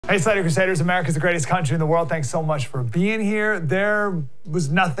Hey, Slater Crusaders, America's the greatest country in the world. Thanks so much for being here. There was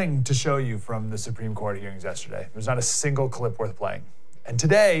nothing to show you from the Supreme Court hearings yesterday. There's not a single clip worth playing. And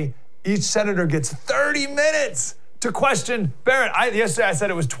today, each senator gets 30 minutes to question Barrett. Yesterday I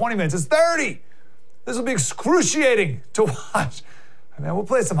said it was 20 minutes. It's 30. This will be excruciating to watch. I mean, we'll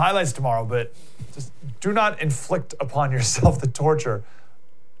play some highlights tomorrow, but just do not inflict upon yourself the torture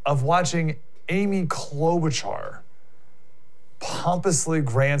of watching Amy Klobuchar pompously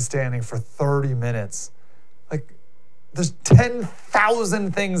grandstanding for 30 minutes. Like, there's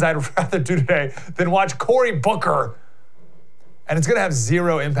 10,000 things I'd rather do today than watch Cory Booker. And it's going to have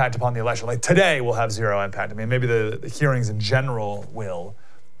zero impact upon the election. Like, today will have zero impact. I mean, maybe the hearings in general will,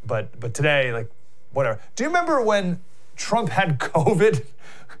 but today, like, whatever. Do you remember when Trump had COVID?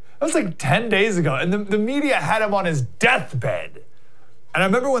 That was like 10 days ago, and the media had him on his deathbed. And I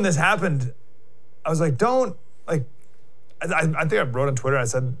remember when this happened, I was like, I think I wrote on Twitter, I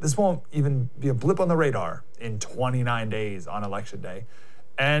said, this won't even be a blip on the radar in 29 days on election day.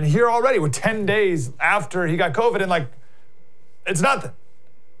 And here already, we're 10 days after he got COVID, and like, it's nothing.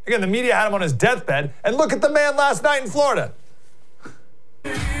 Again, the media had him on his deathbed, and look at the man last night in Florida.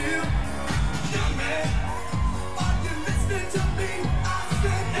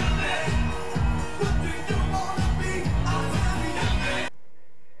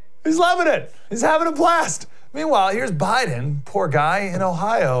 He's loving it. He's having a blast. Meanwhile, here's Biden, poor guy, in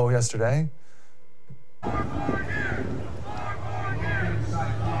Ohio yesterday. Thanks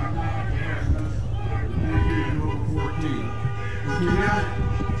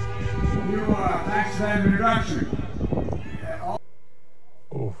for that introduction.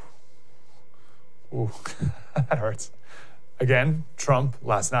 Ooh. Ooh. That hurts. Again, Trump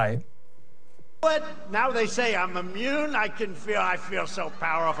last night. But now they say I'm immune. I feel so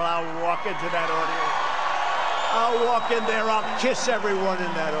powerful. I'll walk into that audience. I'll walk in there. I'll kiss everyone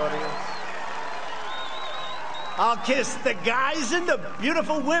in that audience. I'll kiss the guys and the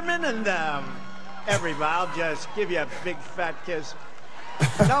beautiful women and everybody. I'll just give you a big fat kiss.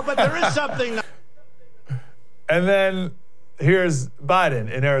 No, but there is something. And then here's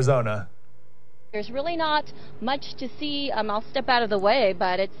Biden in Arizona. There's really not much to see. I'll step out of the way,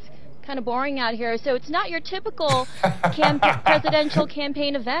 but it's kind of boring out here. So it's not your typical presidential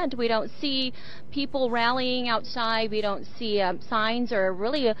campaign event. We don't see people rallying outside. We don't see signs or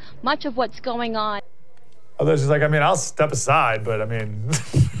really much of what's going on. Although she's like, I mean, I'll step aside, but I mean,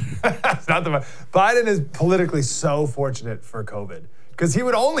 it's not the. Biden is politically so fortunate for COVID, because he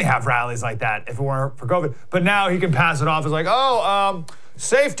would only have rallies like that if it weren't for COVID. But now he can pass it off as like, oh,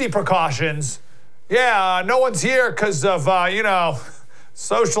 safety precautions. Yeah, no one's here because of,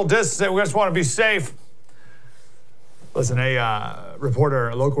 social distancing. We just want to be safe. Listen, a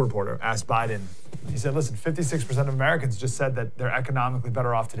local reporter asked Biden, he said, listen, 56% of Americans just said that they're economically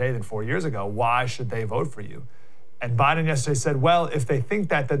better off today than 4 years ago. Why should they vote for you? And Biden yesterday said, well, if they think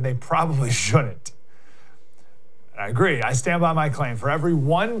that, then they probably shouldn't. And I agree. I stand by my claim. For every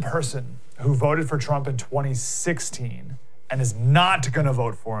one person who voted for Trump in 2016 and is not going to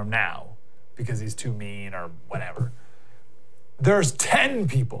vote for him now because he's too mean or whatever, there's 10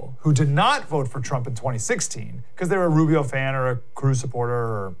 people who did not vote for Trump in 2016 because they were a Rubio fan or a Cruz supporter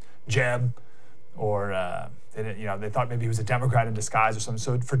or Jeb, or they thought maybe he was a Democrat in disguise or something.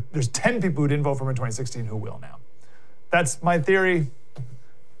 So there's 10 people who didn't vote for him in 2016 who will now. That's my theory.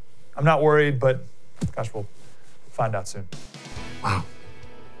 I'm not worried, but gosh, we'll find out soon. Wow,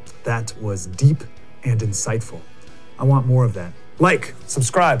 that was deep and insightful. I want more of that. Like,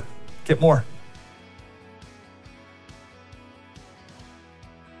 subscribe, get more.